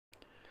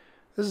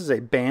This is a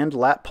band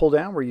lat pull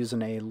down. We're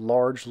using a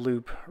large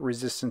loop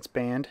resistance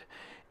band,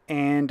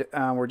 and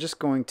we're just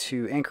going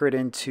to anchor it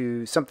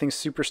into something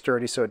super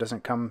sturdy so it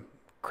doesn't come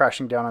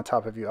crashing down on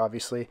top of you,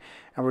 obviously.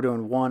 And we're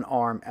doing one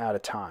arm at a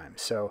time.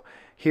 So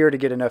here, to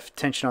get enough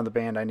tension on the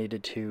band, I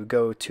needed to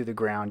go to the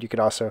ground. You could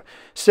also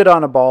sit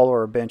on a ball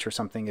or a bench or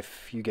something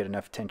if you get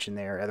enough tension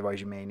there.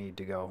 Otherwise, you may need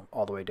to go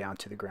all the way down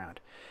to the ground.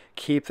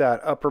 Keep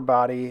that upper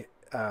body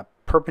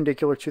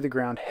perpendicular to the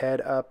ground,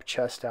 head up,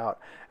 chest out,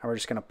 and we're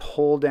just going to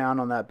pull down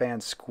on that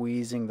band,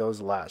 squeezing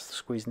those lats,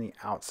 squeezing the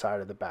outside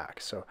of the back.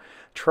 So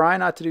try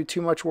not to do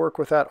too much work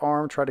with that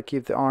arm. Try to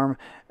keep the arm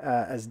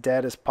as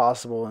dead as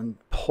possible and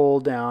pull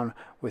down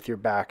with your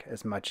back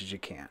as much as you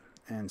can.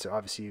 And so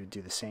obviously you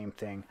do the same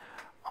thing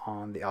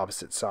on the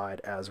opposite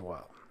side as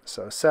well.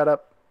 So set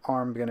up,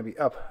 arm going to be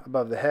up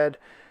above the head,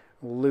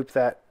 loop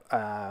that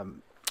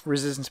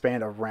resistance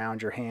band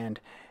around your hand,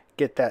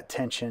 get that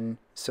tension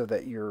so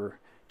that you're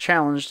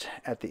challenged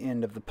at the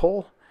end of the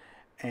pull,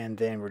 and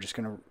then we're just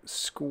going to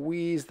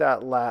squeeze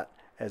that lat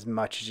as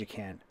much as you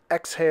can.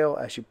 Exhale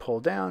as you pull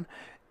down,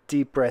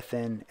 deep breath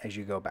in as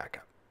you go back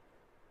up.